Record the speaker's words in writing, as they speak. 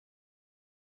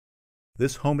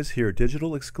This Home is Here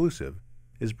digital exclusive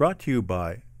is brought to you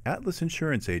by Atlas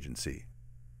Insurance Agency,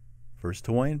 First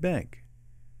Hawaiian Bank,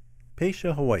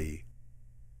 PBS HAWAIʻI,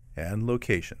 and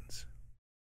Locations.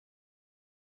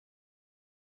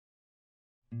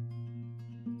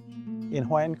 In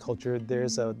Hawaiian culture,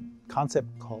 there's a concept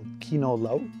called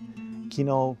kinolau.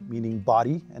 Kino meaning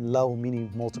body and lau meaning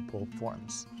multiple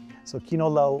forms. So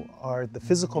kinolau are the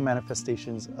physical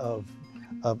manifestations of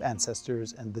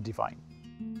ancestors and the divine.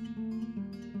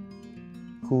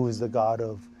 Ku is the god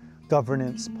of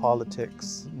governance,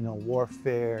 politics,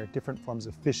 warfare, different forms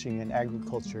of fishing and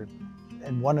agriculture.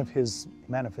 And one of his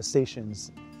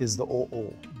manifestations is the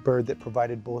o'o, bird that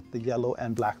provided both the yellow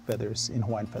and black feathers in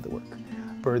Hawaiian featherwork.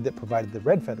 Bird that provided the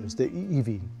red feathers, the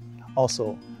i'iwi,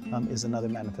 also is another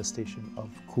manifestation of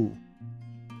ku.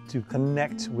 To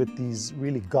connect with these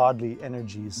really godly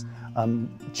energies,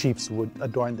 chiefs would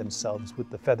adorn themselves with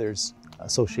the feathers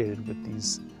associated with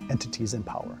these entities and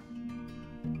power.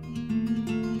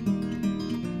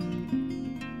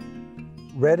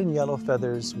 Red and yellow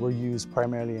feathers were used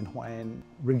primarily in Hawaiian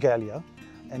regalia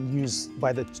and used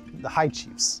by the high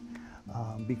chiefs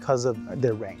because of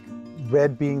their rank.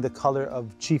 Red being the color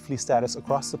of chiefly status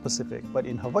across the Pacific, but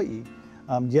in Hawaii,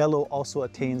 yellow also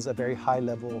attains a very high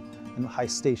level and high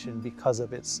station because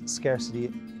of its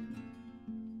scarcity.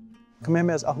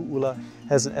 Kamehameha's Ahu'ula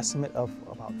has an estimate of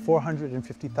about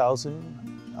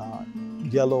 450,000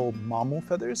 yellow mamu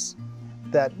feathers.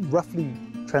 That roughly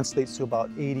translates to about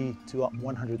 80 to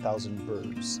 100,000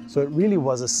 birds. So it really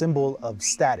was a symbol of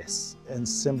status and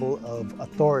symbol of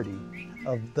authority,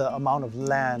 of the amount of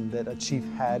land that a chief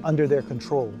had under their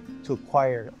control to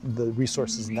acquire the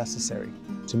resources necessary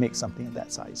to make something of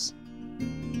that size.